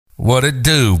What it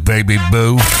do, baby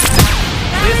boo?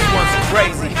 This one's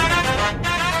crazy.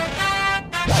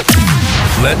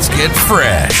 Let's get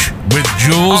fresh with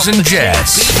Jules and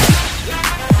Jess.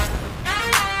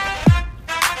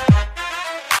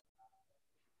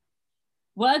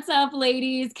 What's up,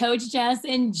 ladies? Coach Jess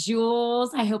and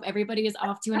Jules. I hope everybody is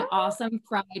off to an awesome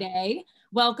Friday.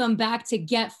 Welcome back to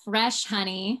Get Fresh,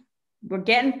 honey. We're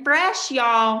getting fresh,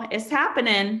 y'all. It's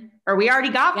happening. Or we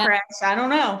already got fresh. I don't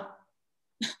know.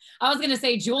 I was going to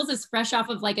say Jules is fresh off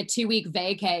of like a 2-week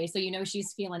vacay. So, you know,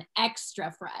 she's feeling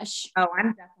extra fresh. Oh,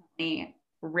 I'm definitely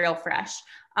real fresh.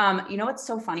 You know, what's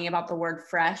so funny about the word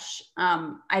fresh?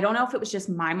 I don't know if it was just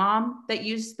my mom that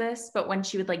used this, but when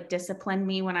she would like discipline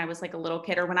me when I was like a little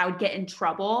kid, or when I would get in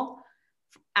trouble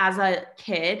as a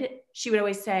kid, she would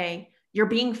always say, "You're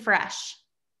being fresh."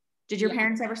 Did your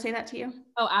parents ever say that to you?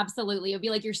 Oh, absolutely. It would be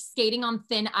like you're skating on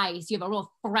thin ice. You have a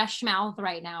real fresh mouth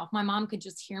right now. If my mom could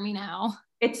just hear me now.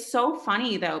 It's so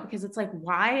funny though, because it's like,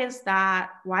 why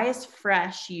is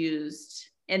fresh used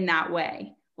in that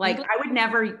way? Like, I would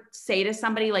never say to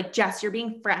somebody like, "Jess, you're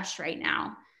being fresh right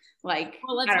now." Like,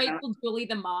 well, let's wait till Julie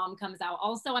the mom comes out.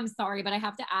 Also, I'm sorry, but I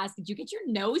have to ask, did you get your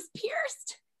nose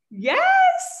pierced?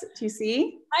 Yes. Do you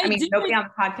see? I mean, nobody on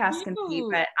the podcast can see,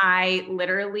 but I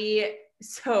literally,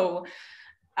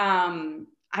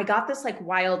 I got this like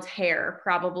wild hair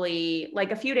probably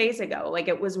like a few days ago. Like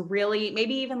it was really,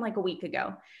 maybe even like a week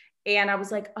ago. And I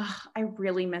was like, oh, I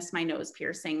really miss my nose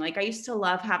piercing. Like I used to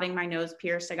love having my nose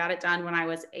pierced. I got it done when I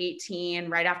was 18,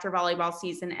 right after volleyball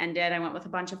season ended. I went with a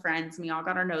bunch of friends and we all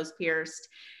got our nose pierced.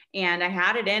 And I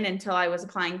had it in until I was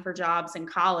applying for jobs in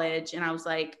college. And I was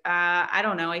like, I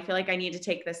don't know. I feel like I need to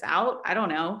take this out. I don't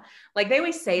know. Like they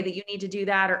always say that you need to do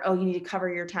that, or, oh, you need to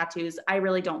cover your tattoos. I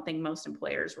really don't think most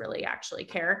employers really actually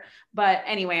care. But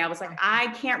anyway, I was like, I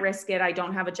can't risk it. I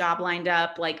don't have a job lined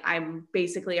up. Like I'm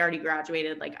basically already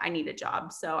graduated. Like I need a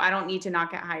job. So I don't need to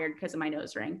not get hired because of my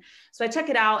nose ring. So I took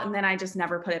it out and then I just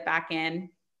never put it back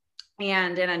in.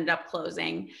 And it ended up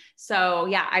closing. So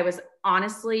yeah, I was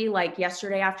honestly like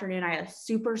yesterday afternoon, I had a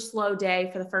super slow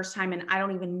day for the first time. And I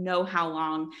don't even know how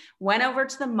long. Went over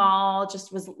to the mall,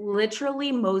 just was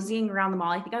literally moseying around the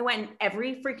mall. I think I went in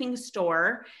every freaking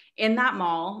store in that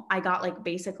mall. I got like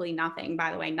basically nothing,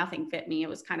 by the way, nothing fit me. It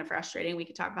was kind of frustrating. We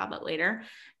could talk about that later.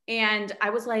 And I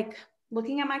was like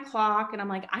looking at my clock and I'm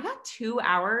like, I got 2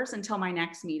 hours until my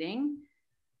next meeting.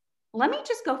 Let me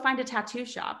just go find a tattoo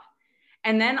shop.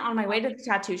 And then on my way to the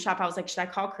tattoo shop, I was like, should I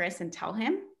call Chris and tell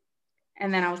him?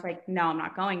 And then I was like, no, I'm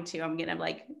not going to. I'm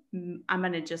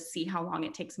going to just see how long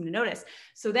it takes him to notice.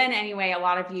 So then anyway,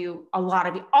 all of you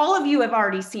have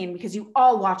already seen, because you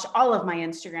all watch all of my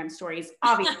Instagram stories,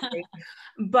 obviously.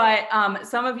 But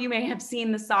some of you may have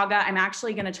seen the saga. I'm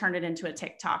actually going to turn it into a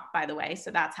TikTok, by the way.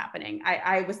 So that's happening.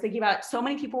 I was thinking about it. So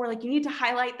many people were like, you need to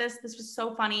highlight this. This was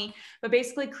so funny. But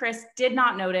basically, Chris did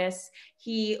not notice.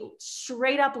 He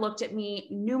straight up looked at me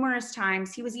numerous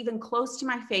times. He was even close to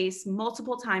my face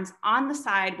multiple times on the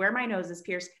side where my nose is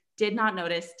pierced, did not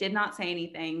notice, did not say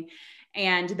anything.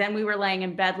 And then we were laying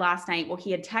in bed last night. Well, he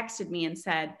had texted me and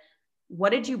said, "What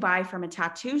did you buy from a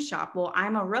tattoo shop?" Well,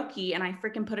 I'm a rookie and I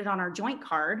freaking put it on our joint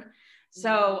card.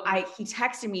 So he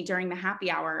texted me during the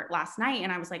happy hour last night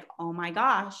and I was like, oh my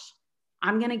gosh,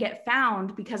 I'm going to get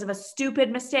found because of a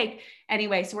stupid mistake.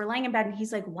 Anyway, so we're laying in bed and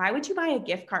he's like, "Why would you buy a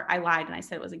gift card?" I lied and I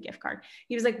said it was a gift card.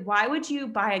 He was like, "Why would you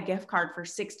buy a gift card for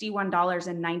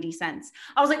 $61.90?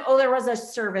 I was like, "Oh, there was a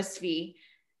service fee."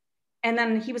 And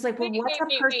then he was like, "Well, what's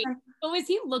a person?" But was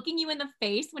he looking you in the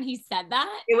face when he said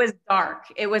that? It was dark.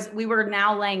 We were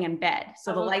now laying in bed.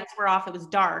 So the lights were off. It was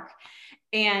dark.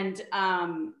 And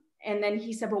then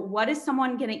he said, "But what is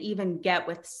someone going to even get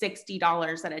with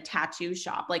 $60 at a tattoo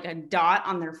shop, like a dot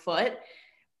on their foot?"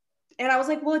 And I was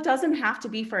like, "Well, it doesn't have to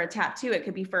be for a tattoo. It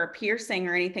could be for a piercing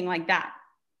or anything like that."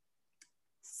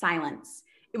 Silence.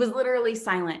 It was literally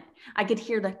silent. I could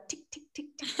hear the tick, tick, tick,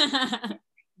 tick,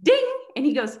 ding. And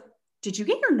he goes, "Did you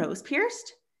get your nose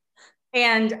pierced?"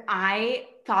 And I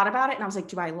thought about it and I was like,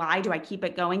 do I lie? Do I keep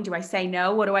it going? Do I say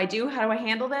no? What do I do? How do I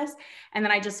handle this? And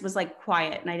then I just was like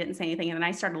quiet and I didn't say anything. And then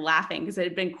I started laughing because it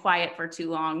had been quiet for too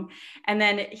long. And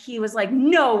then he was like,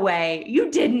 "No way,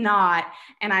 you did not."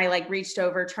 And I like reached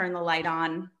over, turned the light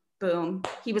on, boom.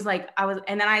 He was like, and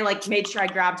then I like made sure I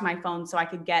grabbed my phone so I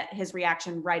could get his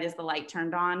reaction right as the light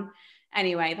turned on.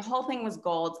 Anyway, the whole thing was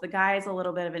gold. The guy is a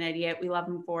little bit of an idiot. We love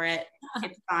him for it.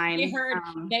 It's fine.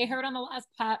 They heard on the last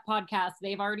podcast,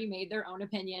 they've already made their own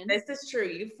opinions. This is true.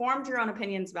 You formed your own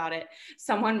opinions about it.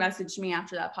 Someone messaged me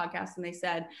after that podcast and they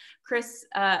said, Chris,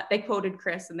 they quoted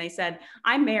Chris and they said,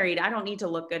 I'm married. I don't need to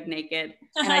look good naked.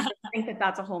 And I just think that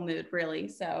that's a whole mood, really.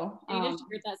 So I need a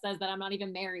shirt that says that I'm not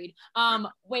even married.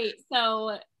 Wait,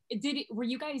 so were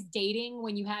you guys dating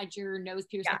when you had your nose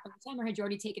pierced the first time, or had you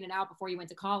already taken it out before you went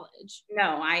to college?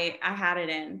 No, I had it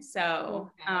in.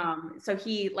 So, so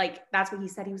he that's what he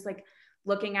said. He was like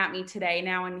looking at me today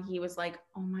now. And he was like,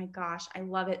 oh my gosh, I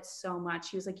love it so much.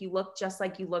 He was like, you look just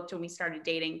like you looked when we started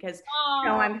dating. Cause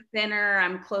I'm thinner.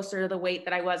 I'm closer to the weight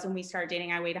that I was when we started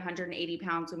dating. I weighed 180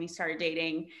 pounds when we started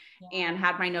dating and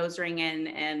had my nose ring in.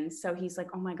 And so he's like,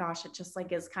 oh my gosh, it just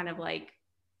is kind of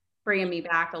bringing me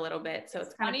back a little bit. So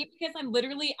it's funny because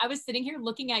I was sitting here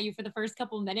looking at you for the first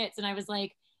couple of minutes and I was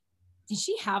like, did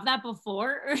she have that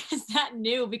before or is that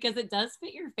new? Because it does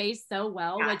fit your face so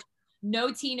well, which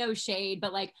no tea, no shade,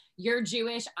 but you're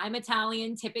Jewish, I'm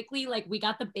Italian. Typically, we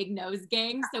got the big nose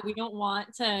gang, so we don't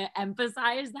want to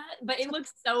emphasize that, but it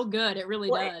looks so good. It really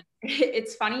does.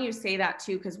 It's funny you say that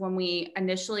too, because when we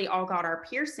initially all got our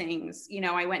piercings,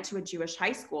 I went to a Jewish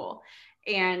high school.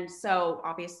 And so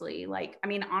obviously,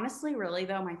 honestly, really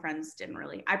though, my friends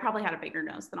I probably had a bigger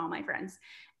nose than all my friends.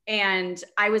 And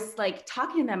I was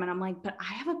talking to them and I'm like, but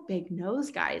I have a big nose,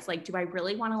 guys. Do I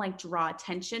really want to draw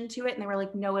attention to it? And they were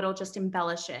like, no, it'll just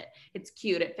embellish it. It's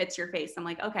cute. It fits your face. I'm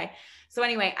like, okay. So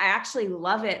anyway, I actually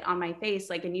love it on my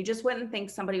face. And you just wouldn't think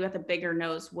somebody with a bigger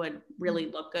nose would really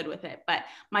look good with it. But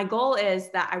my goal is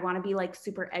that I want to be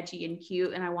super edgy and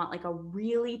cute. And I want a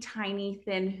really tiny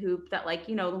thin hoop that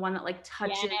the one that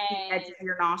touches the edge of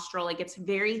your nostril. It's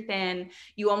very thin.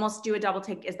 You almost do a double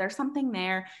take. Is there something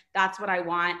there? That's what I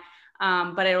want.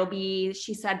 But it'll be,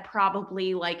 she said,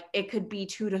 probably it could be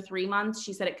 2 to 3 months.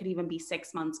 She said it could even be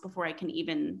 6 months before I can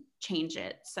even change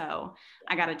it. So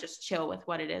I got to just chill with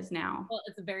what it is now. Well,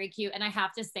 it's very cute. And I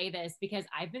have to say this because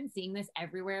I've been seeing this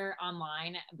everywhere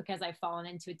online because I've fallen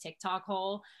into a TikTok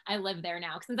hole. I live there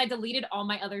now. Since I deleted all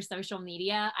my other social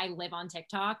media, I live on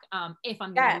TikTok. If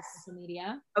I'm going to use social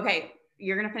media. Okay.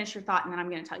 You're going to finish your thought and then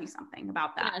I'm going to tell you something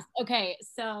about that. Yes. Okay.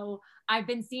 So I've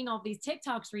been seeing all these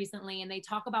TikToks recently and they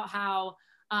talk about how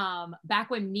back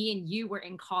when me and you were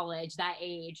in college, that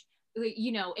age,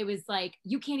 it was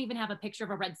you can't even have a picture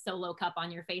of a red Solo cup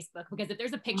on your Facebook because if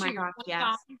there's a picture,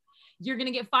 you're going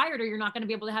to get fired or you're not going to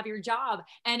be able to have your job.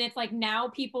 And it's now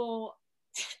people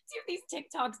do these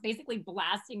TikToks basically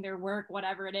blasting their work,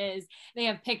 whatever it is. They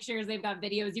have pictures, they've got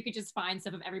videos. You could just find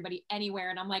stuff of everybody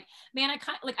anywhere. And I'm like, man,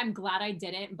 I'm glad I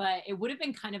didn't, but it would have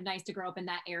been kind of nice to grow up in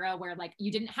that era where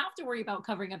you didn't have to worry about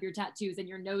covering up your tattoos and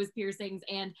your nose piercings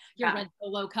and your red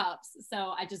Solo cups.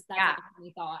 So that's a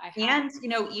funny thought I had. And,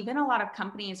 even a lot of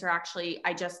companies are actually,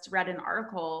 I just read an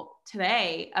article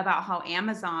today about how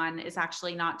Amazon is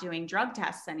actually not doing drug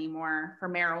tests anymore for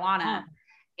marijuana.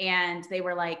 And they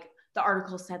were the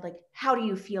article said, how do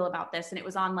you feel about this? And it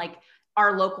was on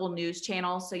our local news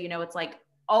channel. So, it's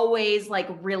always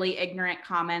really ignorant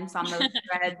comments on those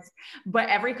threads, but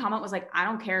every comment was I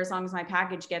don't care as long as my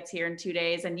package gets here in 2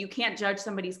 days. And you can't judge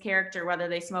somebody's character, whether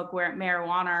they smoke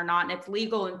marijuana or not. And it's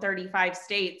legal in 35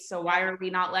 states. So why are we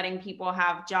not letting people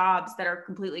have jobs that are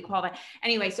completely qualified?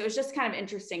 Anyway, so it's just kind of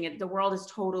interesting. The world has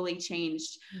totally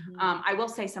changed. I will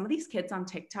say some of these kids on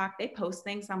TikTok, they post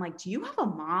things. I'm like, do you have a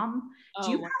mom?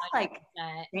 Do you have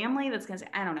family that's going to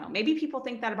say, I don't know. Maybe people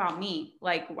think that about me.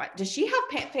 What does she have?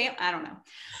 I don't know.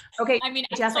 Okay. I mean,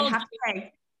 Jess, I have to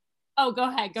say. Oh, go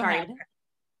ahead. Go ahead.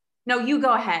 No, you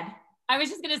go ahead. I was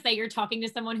just going to say, you're talking to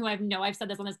someone who I've said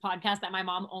this on this podcast that my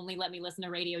mom only let me listen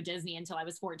to Radio Disney until I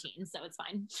was 14. So it's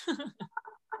fine.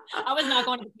 I was not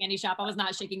going to the candy shop. I was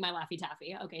not shaking my Laffy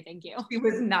Taffy. Okay. Thank you. She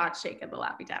was not shaking the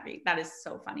Laffy Taffy. That is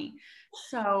so funny.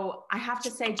 So I have to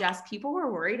say, Jess, people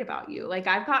were worried about you.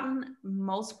 I've gotten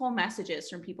multiple messages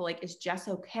from people is Jess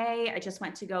okay? I just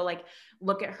went to go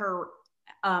look at her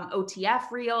OTF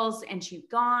reels and she's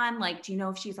gone. Do you know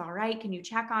if she's all right? Can you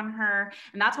check on her?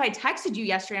 And that's why I texted you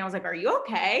yesterday. And I was like, are you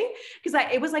okay? Because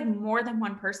it was more than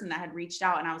one person that had reached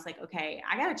out. And I was like, okay,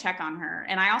 I got to check on her.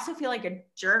 And I also feel like a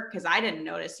jerk because I didn't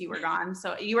notice you were gone.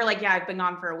 So you were like, yeah, I've been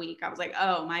gone for a week. I was like,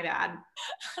 oh, my bad.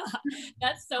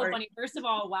 That's so funny. First of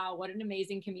all, wow, what an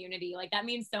amazing community. That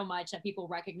means so much that people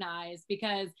recognize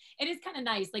because it is kind of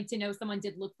nice, to know someone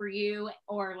did look for you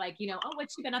or oh,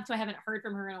 what's she been up to? I haven't heard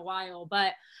from her in a while, but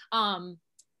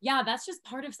yeah, that's just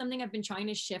part of something I've been trying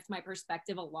to shift my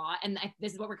perspective a lot. And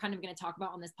this is what we're kind of going to talk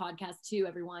about on this podcast too,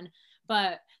 everyone.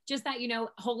 but just that, you know,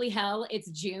 holy hell, it's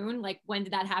June. Like, when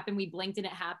did that happen? We blinked and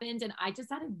it happened. And I just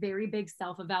had a very big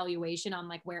self-evaluation on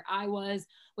like where I was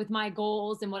with my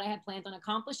goals and what I had planned on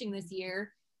accomplishing this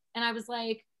year. And I was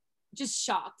like, just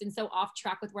shocked and so off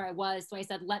track with where I was. So I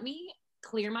said, let me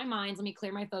clear my mind, let me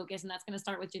clear my focus. And that's going to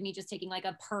start with me just taking like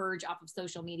a purge off of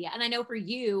social media. And I know for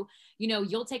you, you know,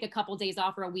 you'll take a couple days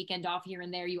off or a weekend off here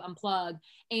and there, you unplug,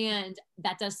 and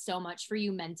that does so much for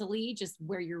you mentally, just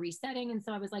where you're resetting. And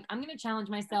so I was like, I'm going to challenge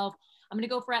myself. I'm going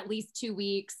to go for at least 2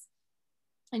 weeks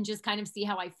and just kind of see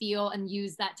how I feel and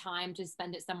use that time to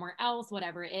spend it somewhere else,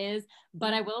 whatever it is.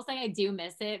 But I will say I do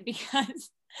miss it because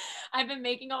I've been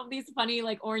making all these funny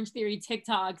like Orange Theory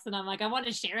TikToks, and I'm like, I want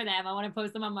to share them. I want to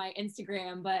post them on my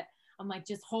Instagram, but I'm like,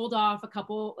 just hold off a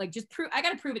couple, like just prove, I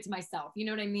got to prove it to myself. You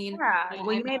know what I mean? Yeah.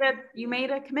 Well, you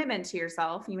made a commitment to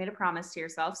yourself. You made a promise to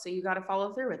yourself. So you got to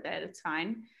follow through with it. It's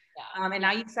fine. Yeah. And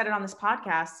now you've said it on this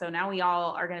podcast. So now we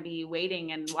all are going to be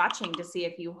waiting and watching to see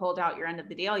if you hold out your end of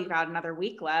the deal. You got another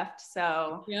week left.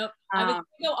 So yep. I was going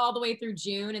to go all the way through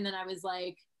June. And then I was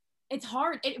like, it's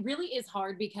hard. It really is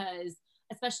hard because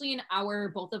especially in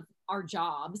both of our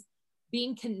jobs,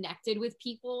 being connected with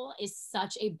people is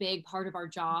such a big part of our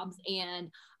jobs. And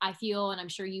I feel, and I'm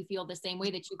sure you feel the same way,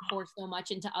 that you pour so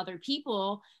much into other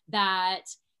people that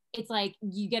it's like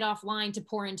you get offline to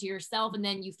pour into yourself, and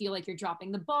then you feel like you're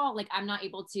dropping the ball. Like, I'm not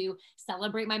able to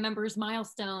celebrate my members'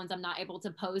 milestones. I'm not able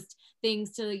to post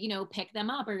things to, you know, pick them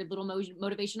up, or little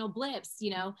motivational blips,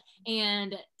 you know?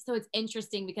 And so it's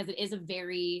interesting because it is a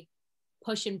very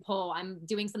push and pull. I'm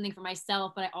doing something for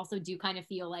myself, but I also do kind of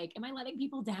feel like, am I letting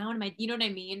people down? You know what I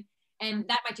mean? And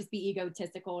that might just be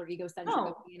egotistical or egocentric.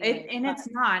 No, it's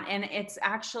not. And it's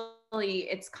actually,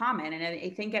 it's common. And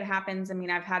I think it happens. I mean,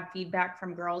 I've had feedback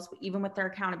from girls, even with their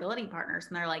accountability partners,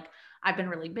 and they're like, I've been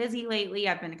really busy lately.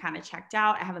 I've been kind of checked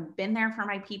out. I haven't been there for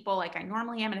my people like I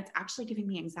normally am. And it's actually giving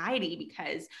me anxiety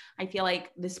because I feel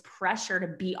like this pressure to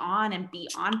be on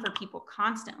for people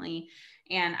constantly.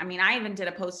 And I mean, I even did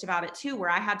a post about it too, where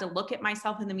I had to look at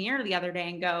myself in the mirror the other day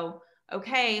and go,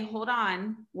 okay, hold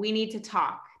on. We need to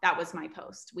talk. That was my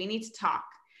post. We need to talk.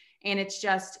 And it's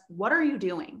just, what are you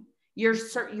doing?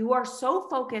 You are so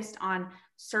focused on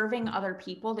serving other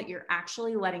people that you're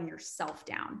actually letting yourself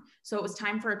down. So it was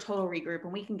time for a total regroup,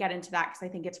 and we can get into that because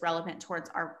I think it's relevant towards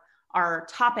our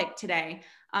topic today.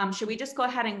 Should we just go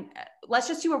ahead and let's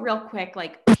just do a real quick,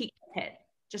 like, peek hit,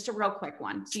 just a real quick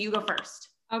one. So you go first.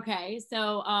 Okay.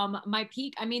 So my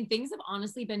peak, I mean, things have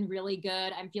honestly been really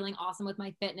good. I'm feeling awesome with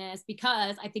my fitness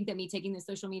because I think that me taking the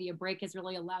social media break has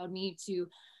really allowed me to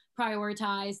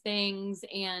prioritize things.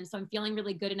 And so I'm feeling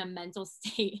really good in a mental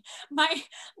state. My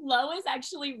low is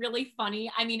actually really funny.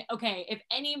 I mean, okay, if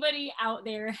anybody out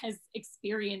there has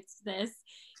experienced this,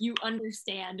 you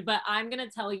understand, but I'm going to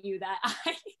tell you that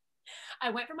I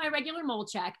went for my regular mole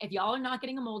check. If y'all are not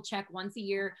getting a mole check once a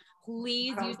year,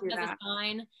 please use it as a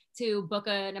sign to book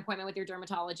an appointment with your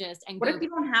dermatologist. And what if you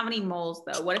don't have any moles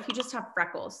though? What if you just have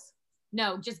freckles?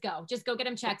 No, just go get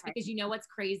them checked, because you know what's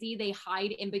crazy? They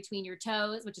hide in between your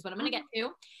toes, which is what I'm going to get to.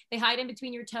 They hide in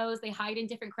between your toes. They hide in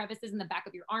different crevices in the back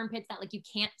of your armpits that like you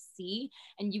can't see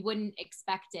and you wouldn't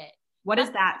expect it. What is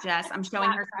that, Jess? I'm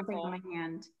showing her something on my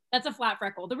hand. That's a flat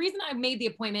freckle. The reason I made the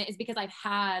appointment is because I've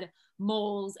had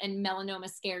moles and melanoma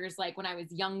scares like when I was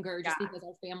younger, just because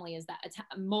our family is that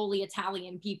moly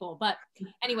Italian people. But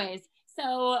anyways,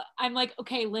 so I'm like,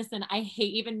 okay, listen, I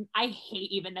hate even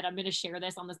that I'm going to share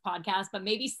this on this podcast, but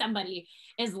maybe somebody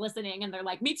is listening and they're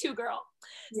like, me too, girl.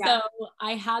 Yeah. So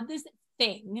I had this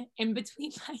thing in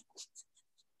between my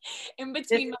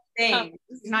thing.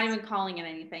 He's not even calling it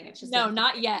anything. It's just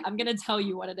not yet. I'm gonna tell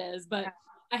you what it is, but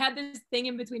I had this thing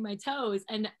in between my toes,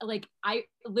 and like I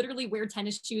literally wear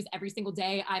tennis shoes every single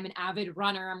day. I'm an avid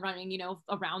runner. I'm running, you know,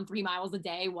 around 3 miles a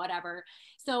day, whatever.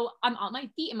 So I'm on my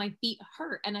feet and my feet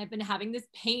hurt, and I've been having this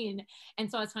pain.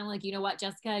 And so I was kind of like, you know what,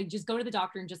 Jessica, just go to the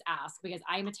doctor and just ask, because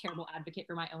I am a terrible advocate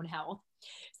for my own health.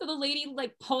 So the lady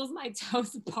like pulls my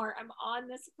toes apart. I'm on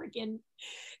this freaking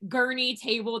gurney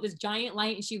table, this giant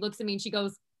light, and she looks at me and she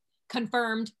goes,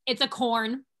 confirmed, it's a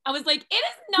corn. I was like, it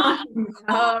is not.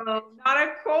 No, not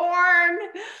a corn.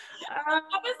 I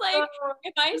was like,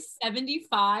 am I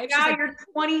 75? Yeah, like, you're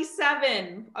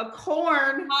 27. A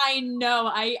corn. I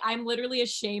know. I'm literally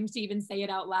ashamed to even say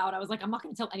it out loud. I was like, I'm not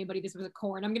going to tell anybody this was a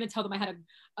corn. I'm going to tell them I had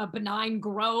a benign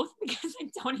growth, because I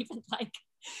don't even like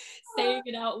saying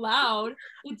it out loud.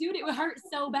 But dude, it hurt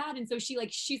so bad. And so she's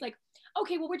like,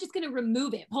 okay, well, we're just going to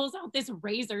remove it. Pulls out this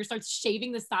razor, starts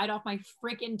shaving the side off my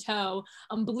freaking toe.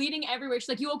 I'm bleeding everywhere. She's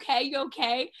like, you okay? You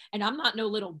okay? And I'm not no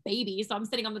little baby. So I'm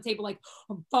sitting on the table like,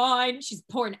 I'm fine. She's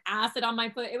pouring acid on my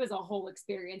foot. It was a whole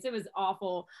experience. It was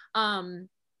awful.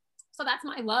 So that's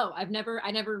my low. I never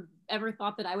ever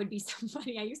thought that I would be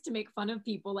somebody. I used to make fun of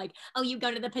people like, oh, you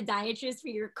go to the podiatrist for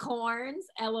your corns.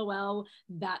 LOL.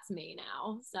 That's me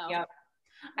now. So yep.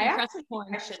 I actually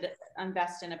think I should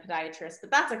invest in a podiatrist, but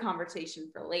that's a conversation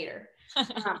for later.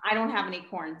 I don't have any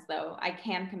corns though. I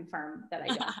can confirm that I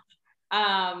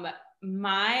don't.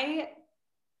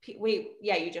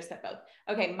 You just said both.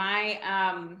 Okay.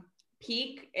 My,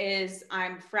 peak is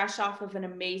I'm fresh off of an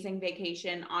amazing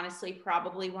vacation. Honestly,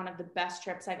 probably one of the best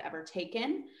trips I've ever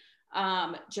taken.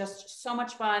 Just so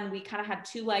much fun. We kind of had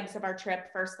 2 legs of our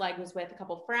trip. First leg was with a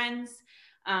couple friends.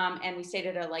 And we stayed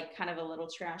at a like kind of a little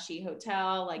trashy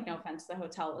hotel. Like, no offense, the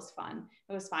hotel was fun.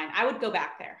 It was fine. I would go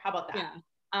back there. How about that? Yeah.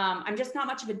 I'm just not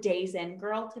much of a days in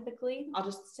girl typically. I'll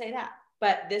just say that.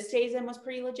 But this days in was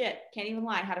pretty legit. Can't even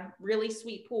lie. Had a really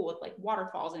sweet pool with like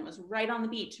waterfalls, and it was right on the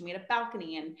beach, and we had a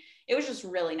balcony, and it was just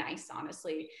really nice.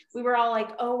 Honestly, we were all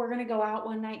like, oh, we're going to go out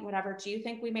one night, whatever. Do you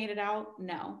think we made it out?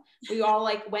 No, we all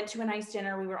like went to a nice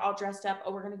dinner. We were all dressed up.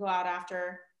 Oh, we're going to go out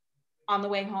after. On the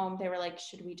way home, they were like,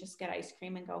 should we just get ice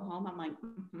cream and go home? I'm like,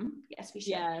 yes, we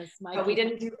should. Yes, but we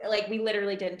didn't do, like, we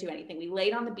literally didn't do anything. We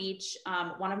laid on the beach.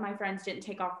 One of my friends didn't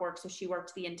take off work, so she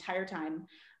worked the entire time.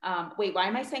 Wait, why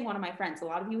am I saying one of my friends? A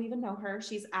lot of you even know her.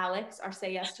 She's Alex, our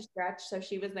Say Yes to Stretch. So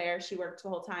she was there. She worked the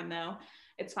whole time though.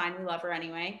 It's fine. We love her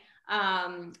anyway.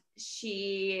 Then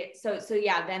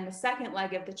the second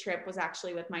leg of the trip was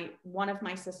actually with one of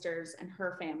my sisters and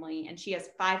her family, and she has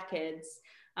 5 kids.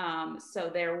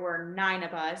 So there were 9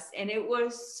 of us, and it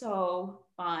was so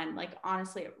fun. Like,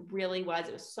 honestly, it really was.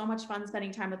 It was so much fun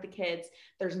spending time with the kids.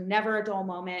 There's never a dull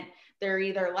moment. They're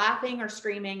either laughing or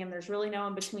screaming, and there's really no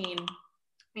in between.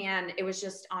 And it was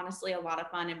just honestly a lot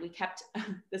of fun. And we kept,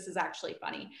 this is actually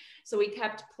funny. So we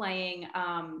kept playing,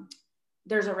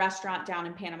 there's a restaurant down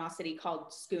in Panama City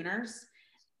called Schooners.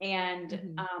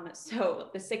 And so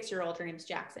the 6-year-old, her name's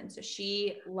Jackson. So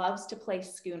she loves to play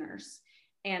Schooners.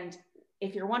 And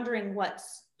if you're wondering what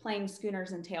playing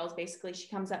Schooners entails, basically she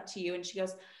comes up to you and she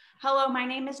goes, hello, my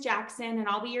name is Jackson and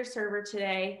I'll be your server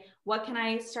today. What can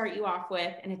I start you off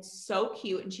with? And it's so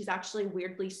cute. And she's actually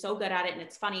weirdly so good at it. And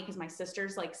it's funny because my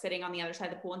sister's like sitting on the other side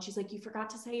of the pool and she's like, you forgot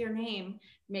to say your name.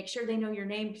 Make sure they know your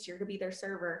name because you're going to be their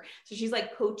server. So she's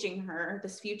like coaching her,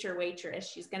 this future waitress.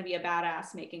 She's going to be a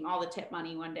badass, making all the tip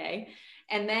money one day.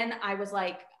 And then I was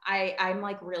like, I'm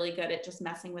like really good at just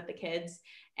messing with the kids.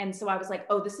 And so I was like,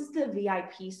 oh, this is the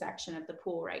VIP section of the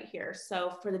pool right here.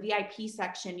 So for the VIP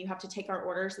section, you have to take our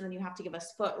orders and then you have to give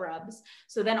us foot rubs.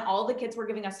 So then all the kids were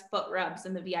giving us foot rubs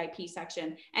in the VIP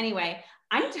section. Anyway,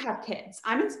 I need to have kids.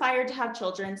 I'm inspired to have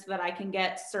children so that I can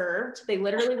get served. They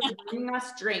literally were bringing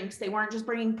us drinks. They weren't just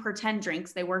bringing pretend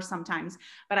drinks. They were sometimes,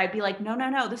 but I'd be like,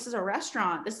 no, this is a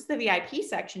restaurant. This is the VIP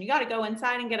section. You got to go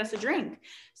inside and get us a drink.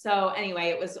 So anyway,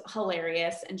 it was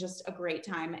hilarious and just a great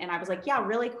time. And I was like, yeah,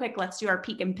 really quick, let's do our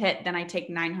peak and pit. Then I take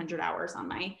 900 hours on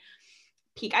my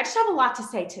peak. I just have a lot to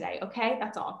say today. Okay.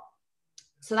 That's all.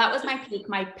 So that was my peak.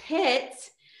 My pit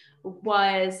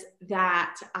was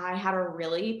that I had a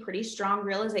really pretty strong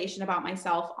realization about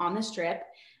myself on this trip.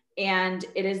 And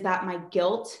it is that my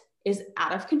guilt is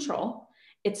out of control.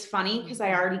 It's funny because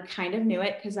I already kind of knew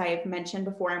it because I've mentioned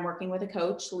before I'm working with a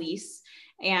coach, Lise.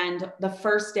 And the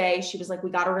first day she was like, we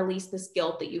got to release this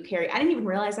guilt that you carry. I didn't even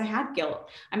realize I had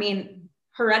guilt. I mean,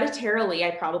 hereditarily,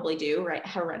 I probably do, right?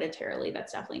 Hereditarily,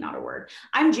 that's definitely not a word.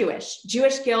 I'm Jewish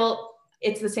guilt.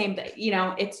 It's the same thing,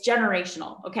 it's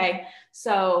generational. Okay.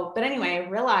 So, but anyway, I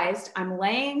realized I'm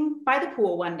laying by the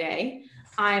pool one day.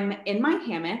 I'm in my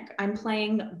hammock. I'm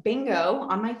playing bingo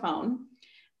on my phone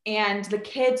and the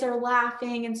kids are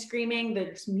laughing and screaming.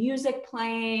 There's music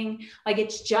playing. Like,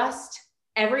 it's just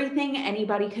everything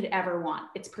anybody could ever want.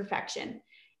 It's perfection.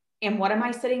 And what am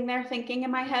I sitting there thinking in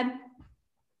my head?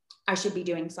 I should be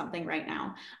doing something right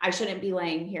now. I shouldn't be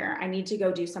laying here. I need to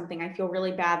go do something. I feel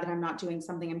really bad that I'm not doing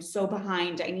something. I'm so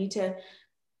behind. I need to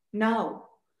know.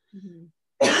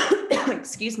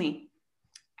 Excuse me.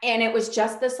 And it was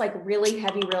just this like really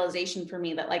heavy realization for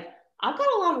me that like, I've got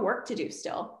a lot of work to do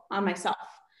still on myself.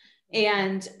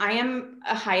 And I am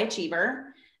a high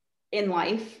achiever in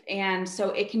life. And so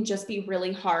it can just be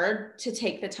really hard to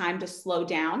take the time to slow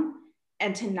down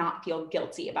and to not feel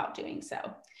guilty about doing so.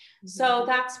 So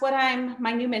that's what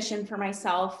my new mission for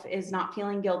myself is not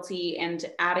feeling guilty and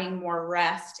adding more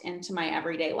rest into my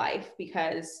everyday life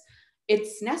because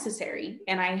it's necessary.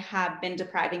 And I have been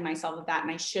depriving myself of that.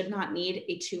 And I should not need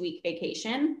a 2-week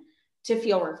vacation to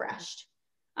feel refreshed.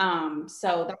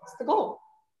 So that's the goal.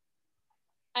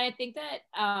 I think that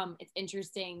it's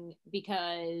interesting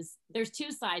because there's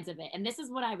 2 sides of it. And this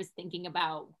is what I was thinking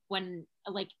about when,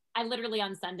 like, I literally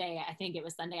on Sunday, I think it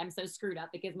was Sunday, I'm so screwed up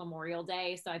because Memorial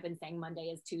Day. So I've been saying Monday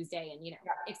is Tuesday and,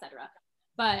 etc.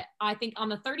 But I think on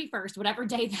the 31st, whatever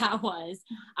day that was,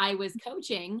 I was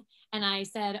coaching and I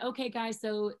said, okay, guys,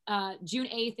 so June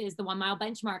 8th is the 1 mile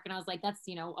benchmark. And I was like, that's,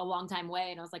 a long time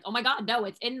away. And I was like, oh my God, no,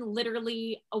 it's in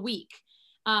literally a week.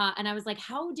 And I was like,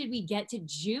 how did we get to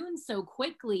June so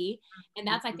quickly? And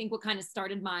that's, I think, what kind of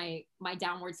started my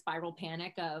downward spiral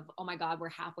panic of, oh my God, we're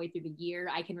halfway through the year.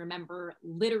 I can remember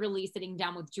literally sitting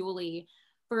down with Julie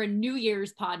for a New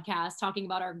Year's podcast talking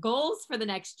about our goals for the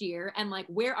next year and like,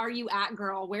 where are you at,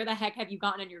 girl? Where the heck have you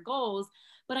gotten in your goals?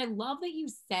 But I love that you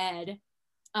said,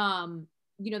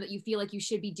 that you feel like you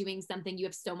should be doing something. You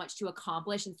have so much to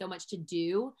accomplish and so much to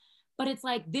do. But it's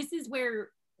like, this is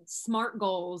where SMART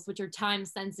goals, which are time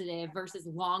sensitive versus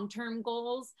long-term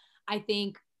goals, I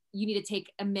think you need to take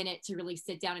a minute to really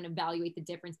sit down and evaluate the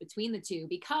difference between the two.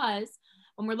 Because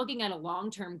when we're looking at a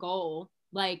long-term goal,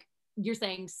 like you're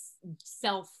saying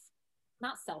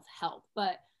not self-help,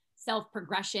 but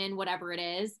self-progression, whatever it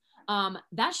is,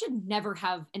 that should never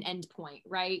have an end point,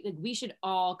 right? Like we should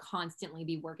all constantly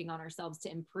be working on ourselves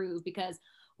to improve, because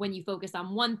when you focus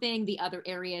on one thing, the other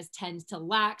areas tend to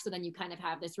lack. So then you kind of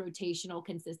have this rotational,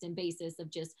 consistent basis of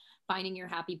just finding your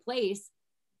happy place.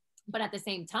 But at the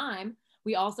same time,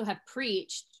 we also have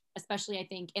preached, especially I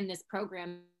think in this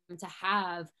program, to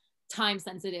have time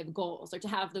sensitive goals or to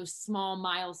have those small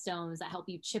milestones that help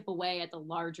you chip away at the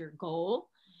larger goal.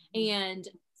 And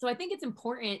so I think it's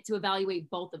important to evaluate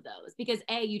both of those, because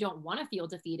A, you don't want to feel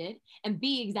defeated, and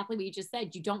B, exactly what you just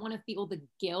said, you don't want to feel the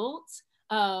guilt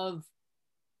of,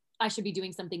 I should be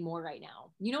doing something more right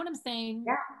now. You know what I'm saying?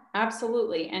 Yeah,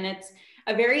 absolutely. And it's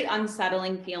a very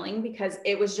unsettling feeling, because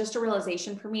it was just a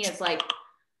realization for me. It's like,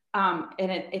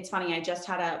 it's funny. I just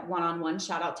had a one-on-one,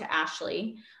 shout out to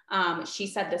Ashley. She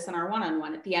said this in our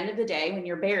one-on-one: at the end of the day, when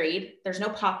you're buried, there's no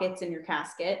pockets in your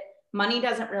casket. Money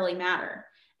doesn't really matter.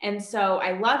 And so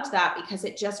I loved that, because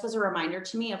it just was a reminder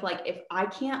to me of like, if I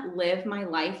can't live my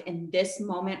life in this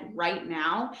moment right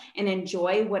now and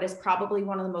enjoy what is probably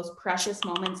one of the most precious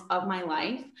moments of my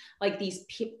life, like these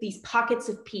pockets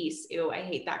of peace. Ew, I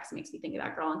hate that because it makes me think of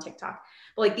that girl on TikTok.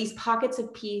 But like these pockets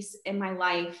of peace in my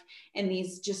life and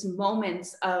these just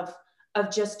moments of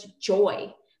just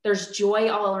joy. There's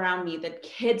joy all around me. The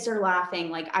kids are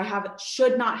laughing. Like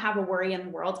should not have a worry in the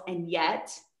world. And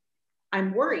yet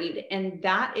I'm worried. And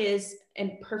that is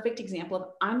a perfect example of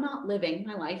I'm not living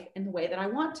my life in the way that I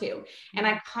want to. And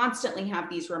I constantly have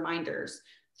these reminders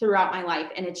throughout my life.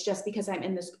 And it's just because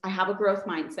I have a growth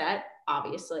mindset,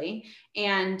 obviously.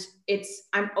 And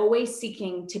I'm always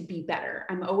seeking to be better.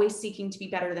 I'm always seeking to be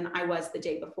better than I was the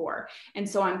day before. And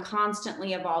so I'm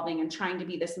constantly evolving and trying to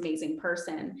be this amazing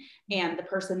person, and the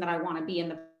person that I want to be, and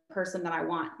the person that I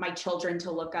want my children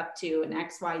to look up to, and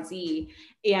XYZ.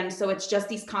 And so it's just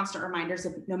these constant reminders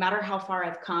of no matter how far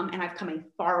I've come, and I've come a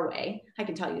far way, I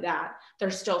can tell you that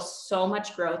there's still so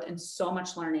much growth and so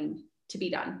much learning to be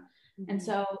done. Mm-hmm. And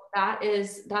so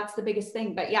that's the biggest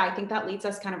thing. But yeah, I think that leads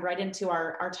us kind of right into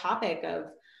our topic of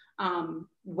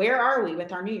where are we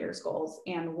with our New Year's goals,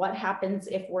 and what happens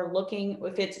if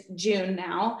it's June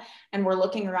now and we're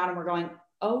looking around and we're going,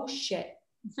 oh shit,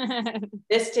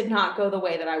 this did not go the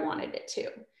way that I wanted it to.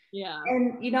 Yeah.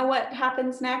 And you know what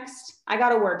happens next? I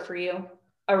got a word for you: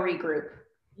 a regroup.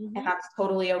 Mm-hmm. And that's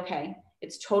totally okay.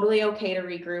 It's totally okay to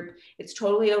regroup. It's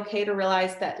totally okay to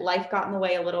realize that life got in the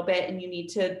way a little bit, and you need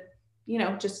to,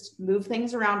 just move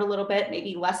things around a little bit,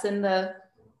 maybe lessen the,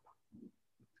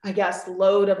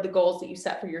 load of the goals that you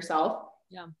set for yourself.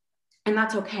 Yeah. And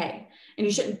that's okay. And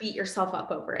you shouldn't beat yourself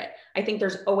up over it. I think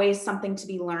there's always something to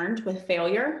be learned with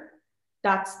failure.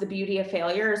 That's the beauty of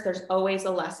failure, is there's always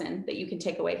a lesson that you can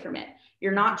take away from it.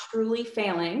 You're not truly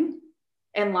failing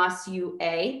unless you,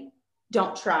 A,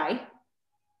 don't try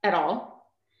at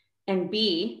all, and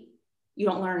B, you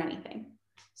don't learn anything.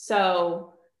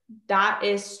 So that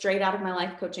is straight out of my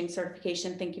life coaching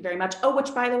certification. Thank you very much. Oh,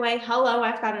 which by the way, hello,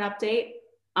 I've got an update.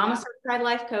 I'm a certified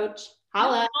life coach.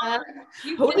 Holla.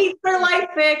 Who needs their life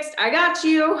fixed? I got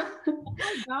you. Oh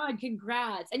my God,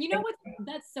 congrats. And you know what?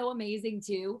 That's so amazing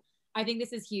too. I think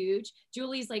this is huge.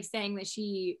 Julie's like saying that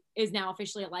she is now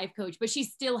officially a life coach, but she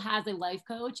still has a life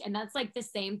coach. And that's like the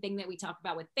same thing that we talked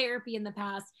about with therapy in the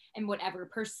past, and whatever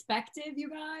perspective, you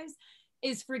guys,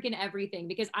 is freaking everything.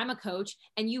 Because I'm a coach,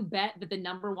 and you bet that the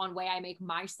number one way I make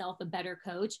myself a better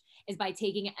coach is by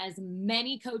taking as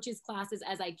many coaches classes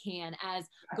as I can, as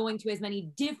going to as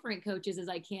many different coaches as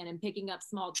I can, and picking up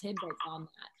small tidbits on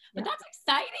that. But that's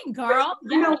exciting, girl.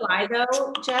 You know why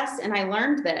though, Jess? And I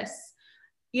learned this.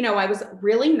 I was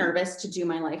really nervous to do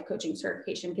my life coaching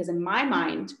certification because in my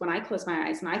mind, when I closed my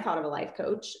eyes and I thought of a life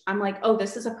coach, I'm like, oh,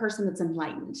 this is a person that's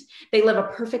enlightened. They live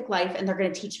a perfect life and they're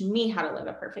going to teach me how to live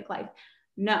a perfect life.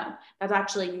 No, that's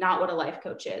actually not what a life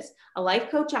coach is. A life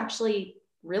coach actually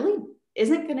really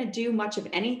isn't going to do much of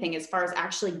anything as far as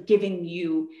actually giving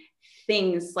you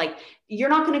things. Like, you're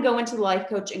not going to go into the life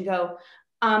coach and go,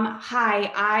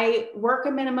 hi, I work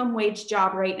a minimum wage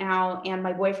job right now and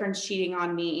my boyfriend's cheating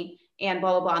on me and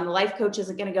blah, blah, blah. And the life coach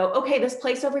isn't going to go, okay, this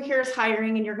place over here is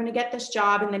hiring and you're going to get this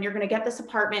job and then you're going to get this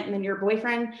apartment and then your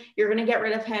boyfriend, you're going to get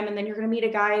rid of him and then you're going to meet a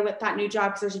guy with that new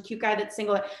job because there's a cute guy that's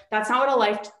single. That's not what a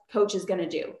life coach is going to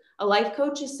do. A life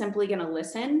coach is simply going to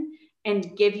listen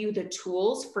and give you the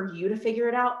tools for you to figure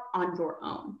it out on your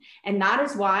own. And that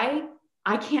is why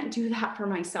I can't do that for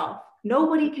myself.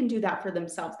 Nobody can do that for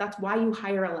themselves. That's why you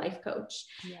hire a life coach.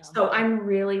 Yeah. So I'm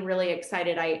really, really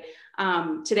excited.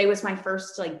 Today was my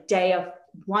first day of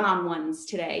one-on-ones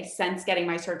today since getting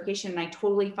my certification. And I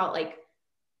totally felt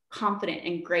confident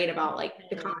and great about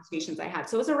the conversations I had.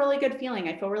 So it was a really good feeling.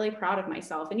 I feel really proud of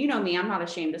myself. And you know me, I'm not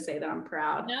ashamed to say that I'm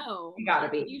proud. No, you gotta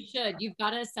be. You should. You've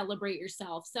got to celebrate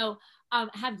yourself. So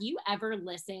have you ever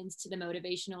listened to the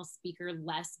motivational speaker,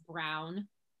 Les Brown?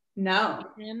 No.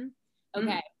 Him? Okay.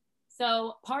 Mm-hmm.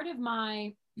 So part of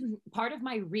my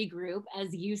regroup,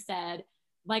 as you said,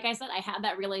 like I said, I had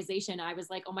that realization. I was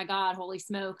like, oh my God, holy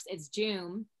smokes, it's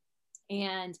June.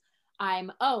 And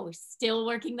I'm, still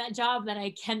working that job that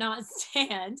I cannot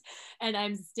stand. And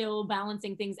I'm still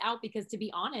balancing things out because, to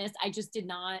be honest, I just did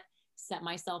not set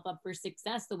myself up for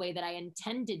success the way that I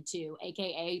intended to,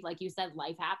 AKA, like you said,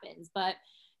 life happens. But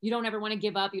you don't ever want to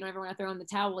give up. You don't ever want to throw in the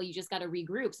towel. You just got to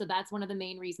regroup. So that's one of the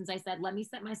main reasons I said, let me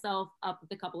set myself up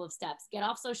with a couple of steps. Get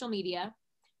off social media.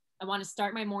 I want to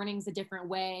start my mornings a different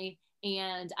way.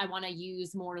 And I want to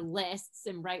use more lists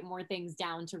and write more things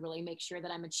down to really make sure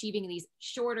that I'm achieving these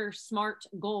shorter, smart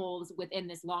goals within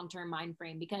this long-term mind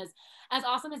frame. Because as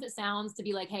awesome as it sounds to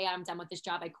be like, hey, I'm done with this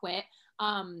job, I quit.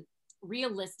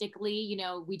 Realistically,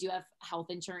 we do have health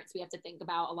insurance we have to think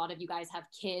about. A lot of you guys have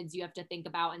kids you have to think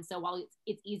about. And so while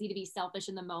it's easy to be selfish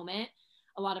in the moment,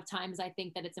 a lot of times I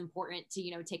think that it's important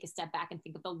to, take a step back and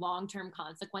think of the long-term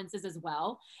consequences as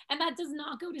well. And that does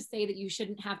not go to say that you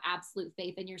shouldn't have absolute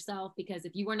faith in yourself, because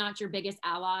if you are not your biggest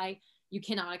ally, you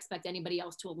cannot expect anybody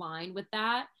else to align with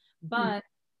that. But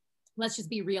let's just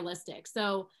be realistic.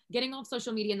 So getting off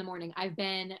social media in the morning, I've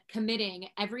been committing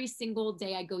every single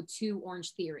day I go to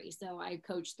Orange Theory. So I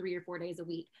coach 3 or 4 days a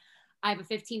week. I have a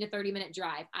 15 to 30 minute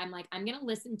drive. I'm going to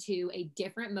listen to a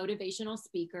different motivational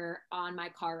speaker on my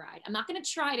car ride. I'm not going to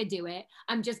try to do it.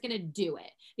 I'm just going to do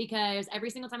it, because every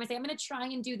single time I say I'm going to try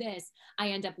and do this, I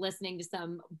end up listening to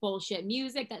some bullshit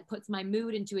music that puts my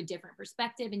mood into a different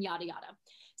perspective and yada, yada.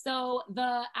 So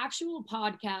the actual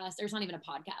podcast, or it's not even a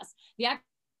podcast, the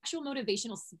actual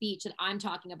motivational speech that I'm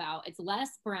talking about, it's Les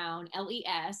Brown,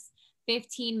 LES,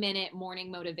 15-minute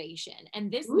morning motivation.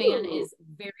 And this man is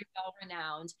very well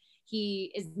renowned.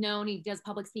 He is known, he does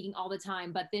public speaking all the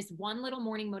time, but this one little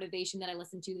morning motivation that I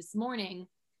listened to this morning,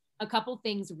 a couple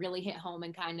things really hit home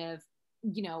and kind of,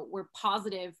 were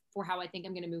positive for how I think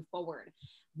I'm going to move forward.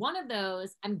 One of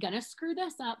those, I'm going to screw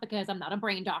this up because I'm not a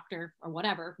brain doctor or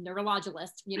whatever,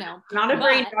 neurologist, Not a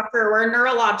brain doctor, we're a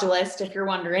neurologist, if you're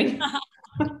wondering.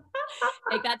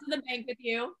 Take that to the bank with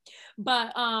you.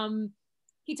 But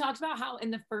he talks about how in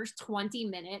the first 20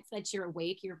 minutes that you're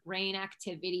awake, your brain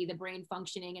activity, the brain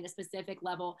functioning at a specific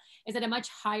level is at a much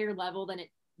higher level than it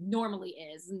normally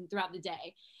is throughout the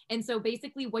day. And so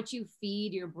basically what you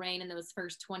feed your brain in those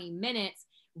first 20 minutes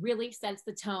really sets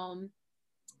the tone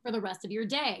for the rest of your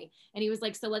day. And he was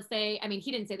like, so let's say,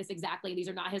 he didn't say this exactly. These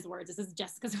are not his words. This is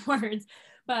Jessica's words.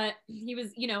 But he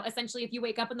was, essentially, if you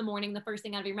wake up in the morning, the first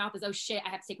thing out of your mouth is, oh shit, I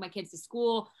have to take my kids to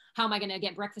school. How am I going to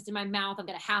get breakfast in my mouth? I'm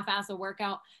going to half-ass a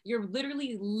workout. You're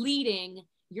literally leading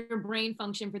your brain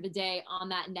function for the day on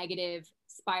that negative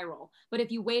spiral. But if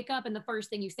you wake up and the first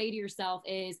thing you say to yourself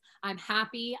is, I'm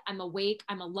happy, I'm awake,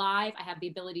 I'm alive, I have the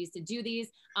abilities to do these,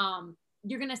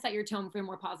 you're going to set your tone for a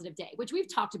more positive day, which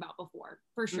we've talked about before,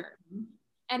 for sure. Mm-hmm.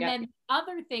 And then the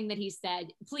other thing that he said,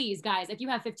 please guys, if you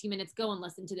have 15 minutes, go and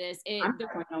listen to this. I'm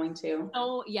going to.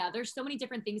 Oh yeah, there's so many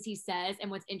different things he says. And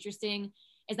what's interesting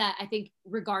is that I think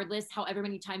regardless, however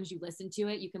many times you listen to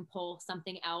it, you can pull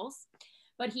something else.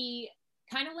 But he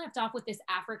kind of left off with this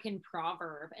African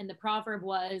proverb. And the proverb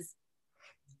was,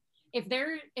 if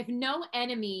no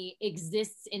enemy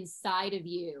exists inside of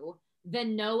you,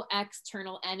 then no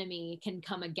external enemy can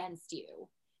come against you.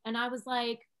 And I was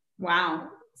like, wow,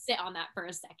 sit on that for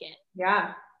a second.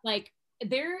 Yeah.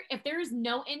 if there is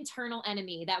no internal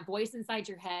enemy, that voice inside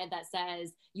your head that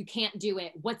says you can't do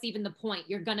it, what's even the point,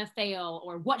 you're gonna fail,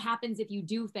 or what happens if you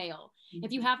do fail,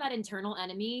 if you have that internal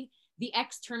enemy, the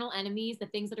external enemies, the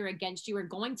things that are against you, are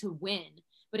going to win.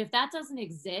 But if that doesn't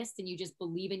exist and you just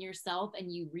believe in yourself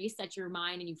and you reset your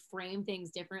mind and you frame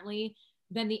things differently,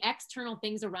 then the external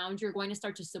things around you are going to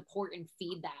start to support and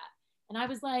feed that. And I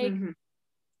was like,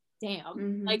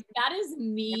 damn, like that is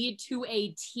me to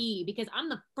a T, because I'm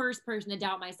the first person to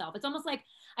doubt myself. It's almost like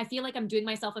I feel like I'm doing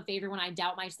myself a favor when I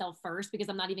doubt myself first, because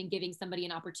I'm not even giving somebody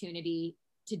an opportunity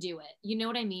to do it. You know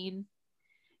what I mean?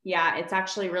 Yeah, it's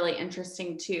actually really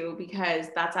interesting too, because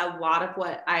that's a lot of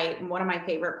one of my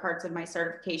favorite parts of my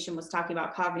certification was talking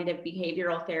about cognitive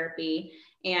behavioral therapy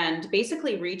and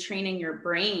basically retraining your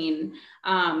brain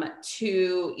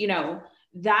to, you know,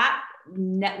 that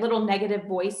little negative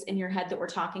voice in your head that we're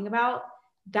talking about,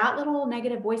 that little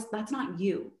negative voice, that's not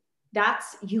you.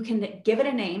 You can give it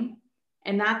a name.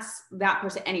 And that's that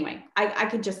person. Anyway, I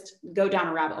could just go down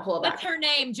a rabbit hole. What's her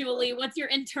name, Julie? What's your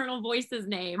internal voice's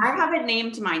name? I haven't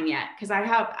named mine yet, because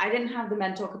I didn't have the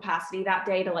mental capacity that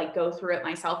day to like go through it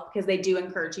myself, because they do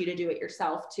encourage you to do it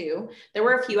yourself too. There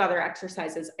were a few other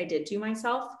exercises I did do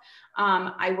myself.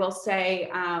 I will say,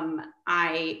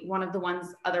 one of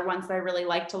the other ones that I really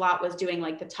liked a lot was doing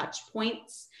like the touch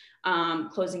points.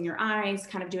 Closing your eyes,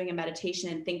 kind of doing a meditation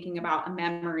and thinking about a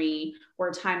memory or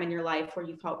a time in your life where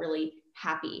you felt really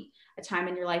happy, a time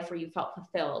in your life where you felt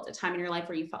fulfilled, a time in your life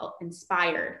where you felt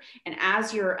inspired. And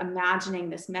as you're imagining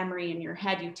this memory in your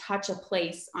head, you touch a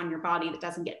place on your body that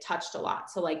doesn't get touched a lot.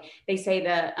 So like they say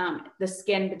the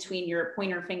skin between your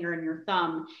pointer finger and your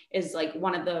thumb is like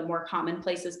one of the more common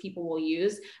places people will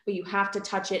use, but you have to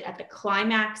touch it at the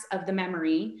climax of the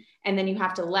memory. And then you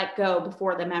have to let go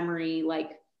before the memory,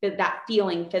 like that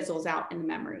feeling fizzles out in the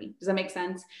memory. Does that make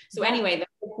sense? So anyway, the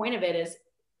whole point of it is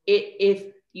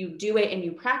if you do it and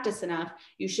you practice enough,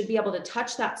 you should be able to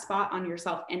touch that spot on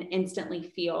yourself and instantly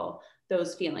feel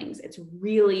those feelings. It's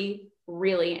really,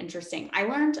 really interesting. I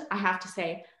have to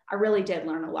say, I really did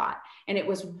learn a lot, and it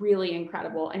was really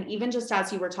incredible. And even just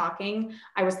as you were talking,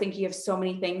 I was thinking of so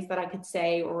many things that I could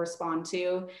say or respond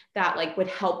to that like would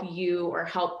help you or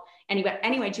help anybody.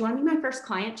 Anyway, do you want to be my first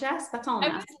client, Jess? That's all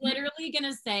I'm asking. I was literally going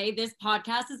to say this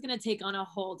podcast is going to take on a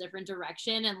whole different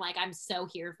direction. And like, I'm so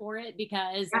here for it,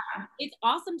 because it's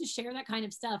awesome to share that kind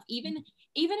of stuff. Even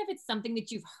if it's something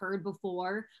that you've heard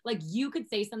before, like you could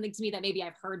say something to me that maybe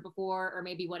I've heard before or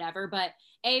maybe whatever, but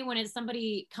when it's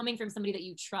somebody coming from somebody that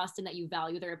you trust and that you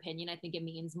value their opinion, I think it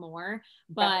means more.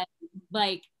 But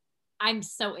like, I'm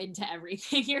so into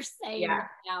everything you're saying right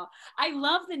now. I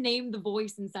love the name, the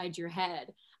voice inside your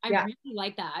head. I really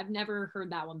like that. I've never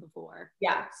heard that one before.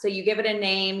 Yeah. So you give it a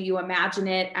name, you imagine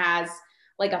it as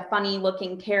like a funny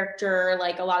looking character.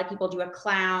 Like a lot of people do a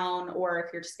clown, or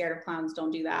if you're scared of clowns,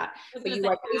 don't do that. But you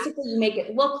like basically you make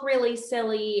it look really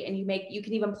silly, and you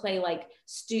can even play like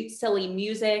silly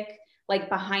music like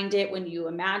behind it when you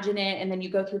imagine it. And then you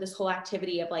go through this whole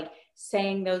activity of like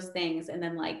saying those things and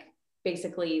then like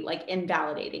basically like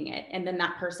invalidating it. And then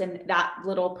that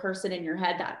little person in your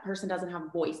head, that person doesn't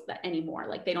have voice anymore.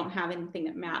 Like they don't have anything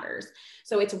that matters.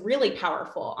 So it's really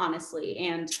powerful, honestly.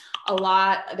 And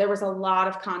there was a lot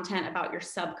of content about your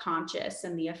subconscious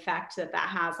and the effect that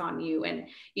has on you. And,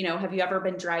 you know, have you ever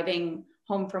been driving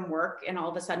home from work and all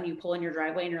of a sudden you pull in your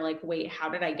driveway and you're like, wait, how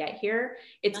did I get here?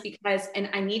 It's because, and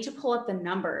I need to pull up the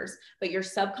numbers, but your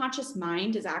subconscious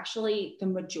mind is actually the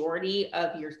majority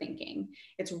of your thinking.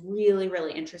 It's really,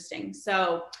 really interesting.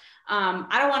 So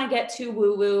I don't want to get too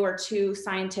woo-woo or too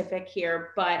scientific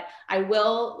here, but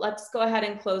let's go ahead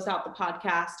and close out the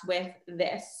podcast with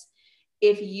this.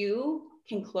 If you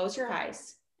can close your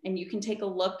eyes and you can take a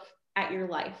look at your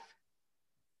life,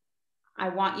 I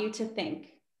want you to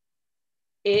think,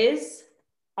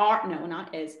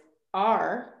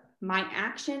 are my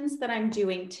actions that I'm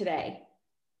doing today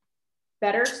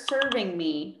better serving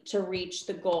me to reach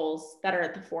the goals that are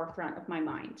at the forefront of my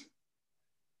mind?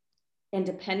 And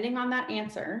depending on that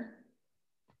answer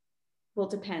will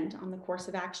depend on the course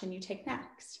of action you take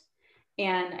next.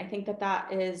 And I think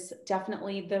that is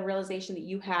definitely the realization that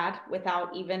you had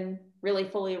without even really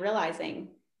fully realizing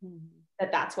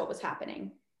that that's what was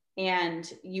happening. And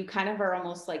you kind of are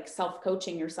almost like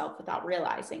self-coaching yourself without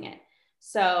realizing it.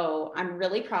 So I'm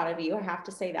really proud of you. I have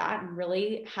to say that. I'm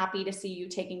really happy to see you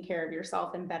taking care of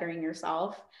yourself and bettering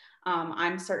yourself.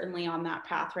 I'm certainly on that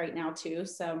path right now too.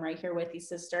 So I'm right here with you,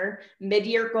 sister.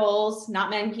 Mid-year goals,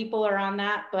 not many people are on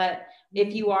that, but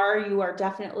if you are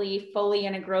definitely fully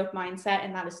in a growth mindset,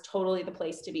 and that is totally the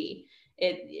place to be.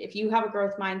 If you have a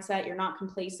growth mindset, you're not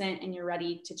complacent and you're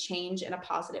ready to change in a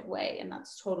positive way, and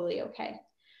that's totally okay.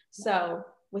 So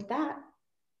with that,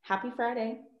 happy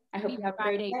Friday. I hope you have a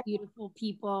great day. Beautiful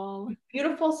people.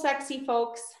 Beautiful, sexy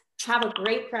folks. Have a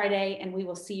great Friday, and we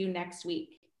will see you next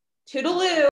week. Toodaloo.